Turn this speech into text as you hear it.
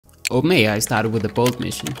OpenAI started with a bold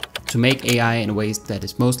mission to make AI in ways that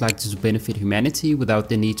is most likely to benefit humanity without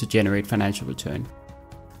the need to generate financial return.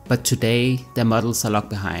 But today, their models are locked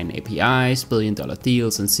behind APIs, billion-dollar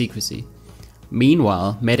deals, and secrecy.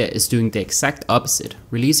 Meanwhile, Meta is doing the exact opposite,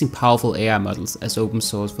 releasing powerful AI models as open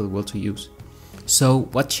source for the world to use. So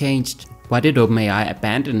what changed? Why did OpenAI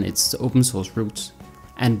abandon its open source roots?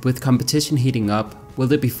 And with competition heating up, will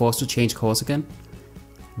they be forced to change course again?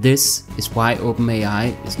 This is why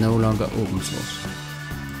OpenAI is no longer open source.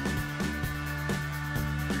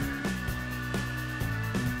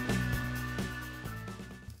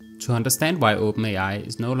 To understand why OpenAI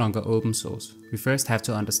is no longer open source, we first have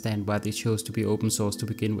to understand why they chose to be open source to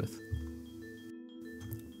begin with.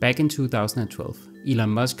 Back in 2012, Elon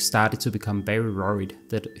Musk started to become very worried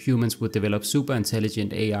that humans would develop super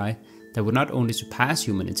intelligent AI that would not only surpass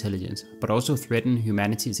human intelligence, but also threaten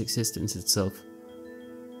humanity's existence itself.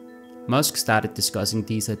 Musk started discussing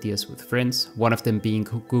these ideas with friends, one of them being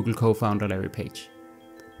Google co-founder Larry Page.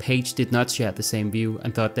 Page did not share the same view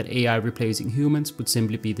and thought that AI replacing humans would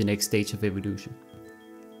simply be the next stage of evolution.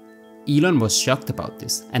 Elon was shocked about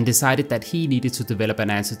this and decided that he needed to develop an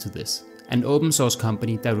answer to this, an open source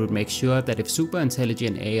company that would make sure that if super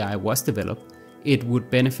intelligent AI was developed, it would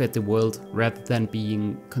benefit the world rather than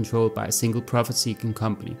being controlled by a single profit-seeking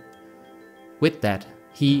company. With that,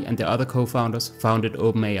 he and the other co-founders founded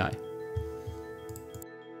OpenAI.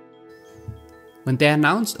 When they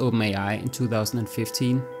announced OpenAI in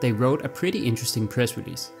 2015, they wrote a pretty interesting press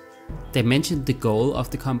release. They mentioned the goal of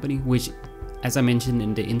the company, which, as I mentioned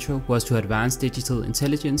in the intro, was to advance digital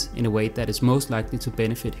intelligence in a way that is most likely to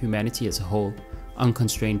benefit humanity as a whole,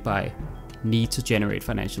 unconstrained by need to generate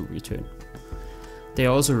financial return. They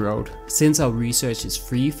also wrote, since our research is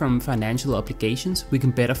free from financial obligations, we can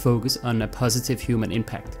better focus on a positive human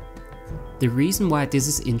impact. The reason why this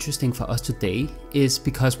is interesting for us today is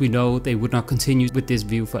because we know they would not continue with this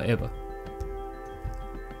view forever.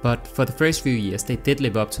 But for the first few years, they did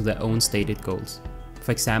live up to their own stated goals.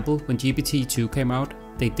 For example, when GPT-2 came out,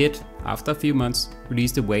 they did, after a few months,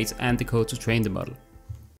 release the weights and the code to train the model.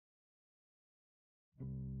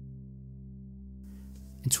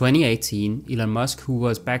 In 2018, Elon Musk, who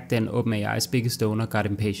was back then OpenAI's biggest owner, got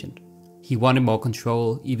impatient. He wanted more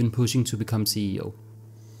control, even pushing to become CEO.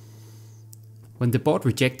 When the board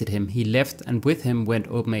rejected him, he left, and with him went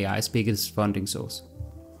OpenAI's biggest funding source.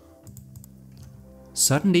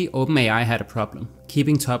 Suddenly, OpenAI had a problem.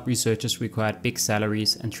 Keeping top researchers required big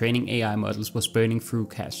salaries, and training AI models was burning through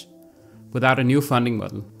cash. Without a new funding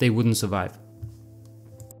model, they wouldn't survive.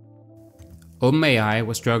 OpenAI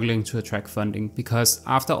was struggling to attract funding because,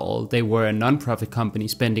 after all, they were a non-profit company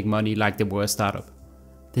spending money like they were a startup.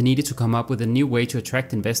 They needed to come up with a new way to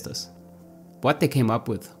attract investors. What they came up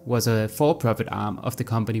with was a for-profit arm of the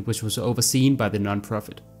company which was overseen by the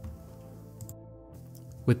non-profit.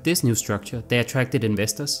 With this new structure, they attracted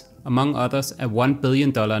investors, among others a $1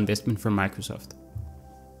 billion investment from Microsoft.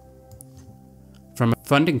 From a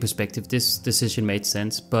funding perspective, this decision made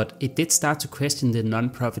sense, but it did start to question the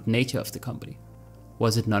non-profit nature of the company.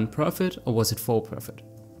 Was it non-profit or was it for-profit?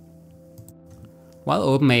 While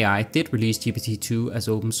OpenAI did release GPT-2 as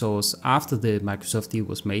open source after the Microsoft deal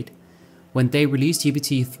was made, when they released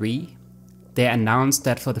GPT-3, they announced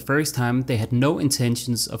that for the first time they had no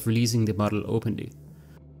intentions of releasing the model openly.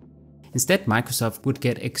 Instead, Microsoft would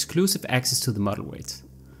get exclusive access to the model weights.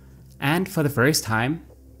 And for the first time,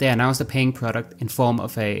 they announced a paying product in form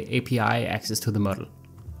of an API access to the model.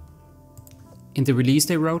 In the release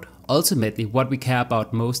they wrote, ultimately what we care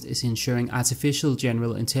about most is ensuring artificial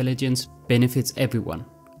general intelligence benefits everyone.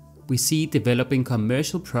 We see developing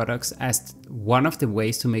commercial products as one of the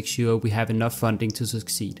ways to make sure we have enough funding to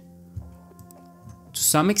succeed. To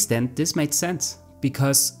some extent, this made sense,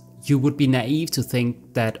 because you would be naive to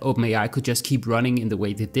think that OpenAI could just keep running in the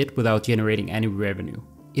way they did without generating any revenue.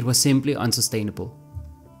 It was simply unsustainable.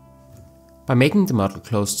 By making the model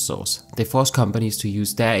closed source, they forced companies to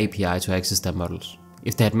use their API to access their models.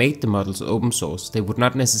 If they had made the models open source, they would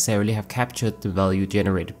not necessarily have captured the value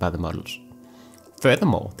generated by the models.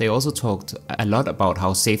 Furthermore, they also talked a lot about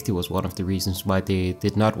how safety was one of the reasons why they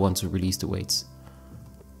did not want to release the weights.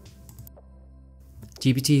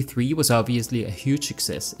 GPT-3 was obviously a huge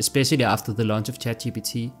success, especially after the launch of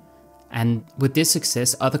ChatGPT, and with this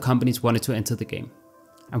success other companies wanted to enter the game.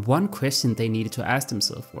 And one question they needed to ask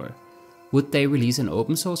themselves were, would they release an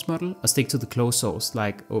open source model or stick to the closed source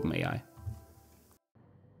like OpenAI?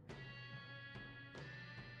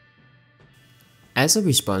 As a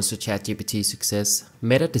response to ChatGPT's success,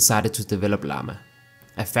 Meta decided to develop Llama,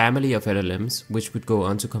 a family of LLMs which would go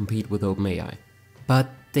on to compete with OpenAI. But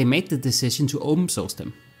they made the decision to open source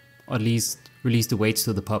them. or at least release the weights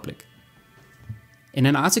to the public. In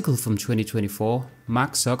an article from 2024,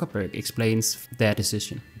 Mark Zuckerberg explains their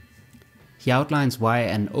decision. He outlines why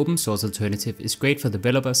an open source alternative is great for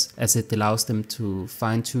developers as it allows them to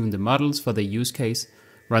fine-tune the models for their use case,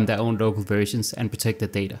 run their own local versions, and protect the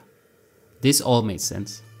data. This all made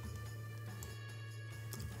sense.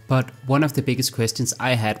 But one of the biggest questions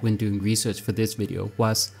I had when doing research for this video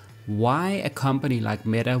was why a company like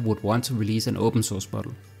Meta would want to release an open source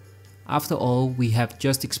model. After all, we have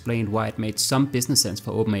just explained why it made some business sense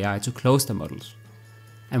for OpenAI to close their models.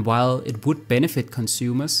 And while it would benefit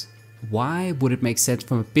consumers, why would it make sense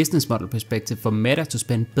from a business model perspective for Meta to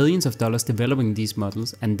spend billions of dollars developing these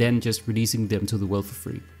models and then just releasing them to the world for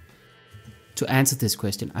free? To answer this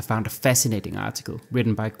question, I found a fascinating article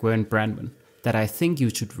written by Gwen Brandman that I think you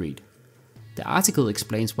should read. The article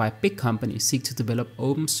explains why big companies seek to develop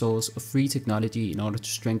open source or free technology in order to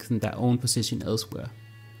strengthen their own position elsewhere.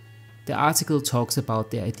 The article talks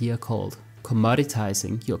about the idea called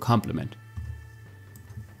commoditizing your complement.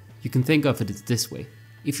 You can think of it this way.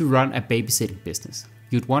 If you run a babysitting business,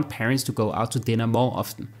 you'd want parents to go out to dinner more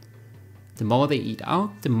often. The more they eat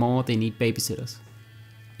out, the more they need babysitters.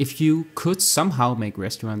 If you could somehow make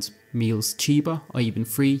restaurants' meals cheaper or even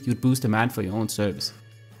free, you'd boost demand for your own service.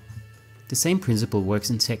 The same principle works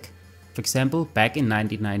in tech. For example, back in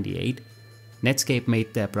 1998, Netscape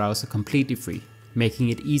made their browser completely free, making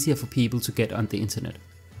it easier for people to get on the internet.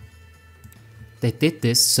 They did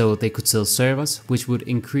this so they could sell servers, which would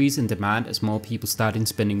increase in demand as more people started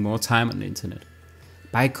spending more time on the internet.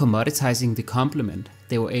 By commoditizing the complement,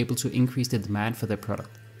 they were able to increase the demand for their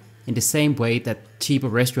product, in the same way that cheaper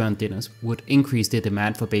restaurant dinners would increase the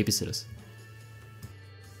demand for babysitters.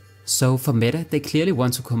 So for Meta, they clearly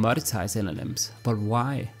want to commoditize LLMs, but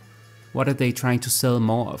why? What are they trying to sell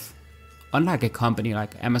more of? Unlike a company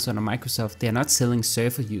like Amazon or Microsoft, they are not selling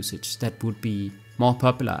server usage that would be more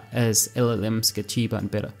popular as LLMs get cheaper and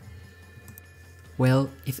better. Well,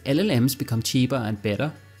 if LLMs become cheaper and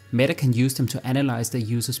better, Meta can use them to analyze their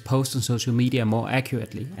users' posts on social media more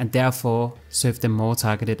accurately and therefore serve them more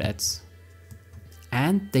targeted ads.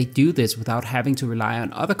 And they do this without having to rely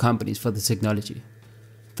on other companies for the technology.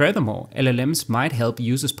 Furthermore, LLMs might help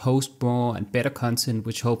users post more and better content,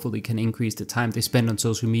 which hopefully can increase the time they spend on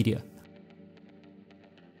social media.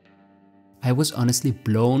 I was honestly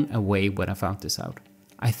blown away when I found this out.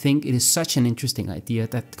 I think it is such an interesting idea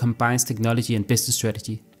that combines technology and business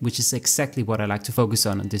strategy, which is exactly what I like to focus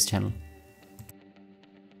on this channel.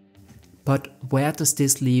 But where does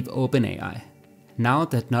this leave OpenAI? Now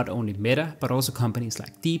that not only Meta, but also companies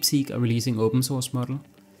like Deepseeks are releasing open source model,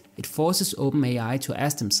 it forces OpenAI to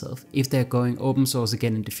ask themselves if they're going open source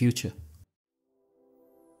again in the future.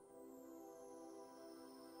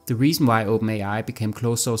 The reason why OpenAI became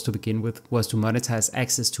closed source to begin with was to monetize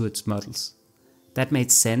access to its models. That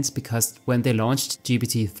made sense because when they launched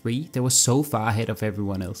GPT-3, they were so far ahead of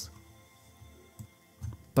everyone else.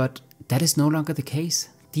 But that is no longer the case.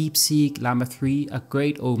 DeepSeek, Llama 3 are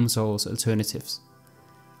great open source alternatives.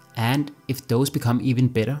 And if those become even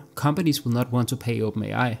better, companies will not want to pay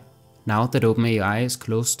OpenAI. Now that OpenAI is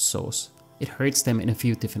closed source, it hurts them in a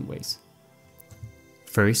few different ways.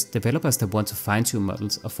 First, developers that want to fine-tune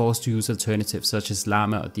models are forced to use alternatives such as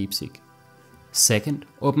Llama or DeepSeek. Second,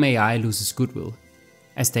 OpenAI loses goodwill,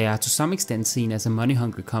 as they are to some extent seen as a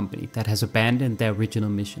money-hungry company that has abandoned their original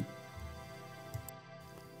mission.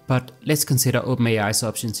 But let's consider OpenAI's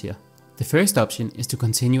options here. The first option is to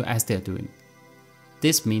continue as they are doing.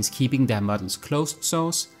 This means keeping their models closed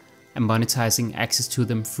source and monetizing access to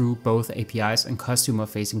them through both APIs and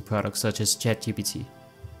consumer-facing products such as ChatGPT.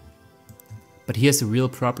 But here's the real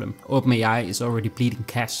problem. OpenAI is already bleeding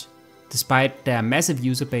cash. Despite their massive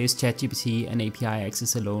user base, ChatGPT and API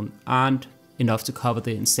access alone aren't enough to cover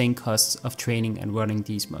the insane costs of training and running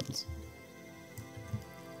these models.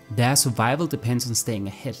 Their survival depends on staying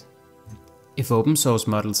ahead. If open source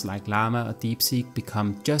models like Llama or DeepSeek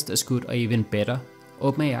become just as good or even better,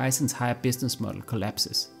 OpenAI's entire business model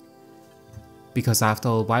collapses. Because after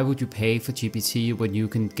all, why would you pay for GPT when you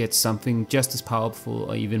can get something just as powerful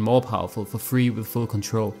or even more powerful for free with full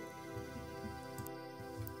control?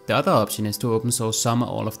 The other option is to open source some or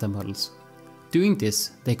all of their models. Doing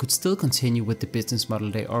this, they could still continue with the business model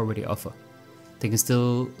they already offer. They can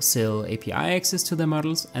still sell API access to their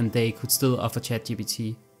models and they could still offer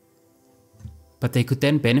ChatGPT. But they could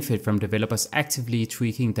then benefit from developers actively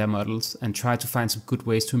tweaking their models and try to find some good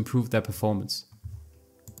ways to improve their performance.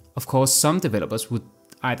 Of course, some developers would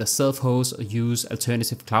either self-host or use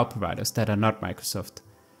alternative cloud providers that are not Microsoft.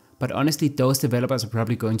 But honestly, those developers are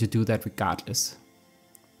probably going to do that regardless.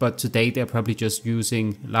 But today they're probably just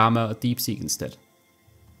using Llama or DeepSeek instead.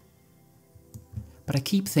 But I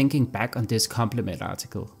keep thinking back on this Compliment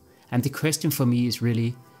article, and the question for me is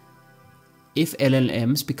really, if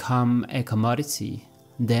LLMs become a commodity,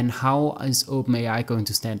 then how is OpenAI going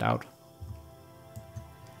to stand out?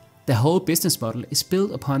 The whole business model is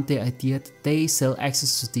built upon the idea that they sell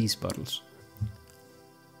access to these models.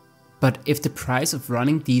 But if the price of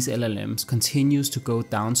running these LLMs continues to go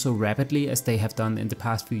down so rapidly as they have done in the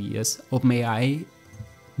past few years, OpenAI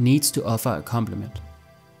needs to offer a complement.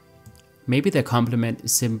 Maybe their complement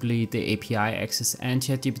is simply the API access and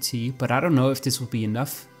ChatGPT, but I don't know if this will be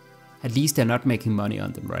enough. At least they're not making money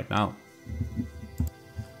on them right now.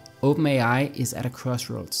 OpenAI is at a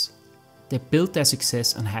crossroads. They built their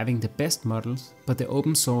success on having the best models, but the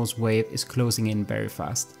open source wave is closing in very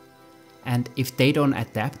fast. And if they don't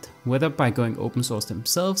adapt, whether by going open source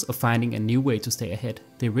themselves or finding a new way to stay ahead,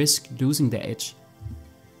 they risk losing their edge.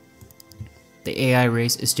 The AI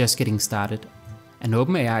race is just getting started, and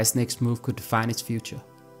OpenAI's next move could define its future.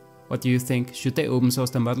 What do you think? Should they open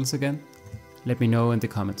source their models again? Let me know in the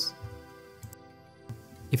comments.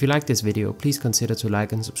 If you like this video, please consider to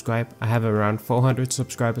like and subscribe. I have around 400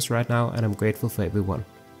 subscribers right now and I'm grateful for everyone.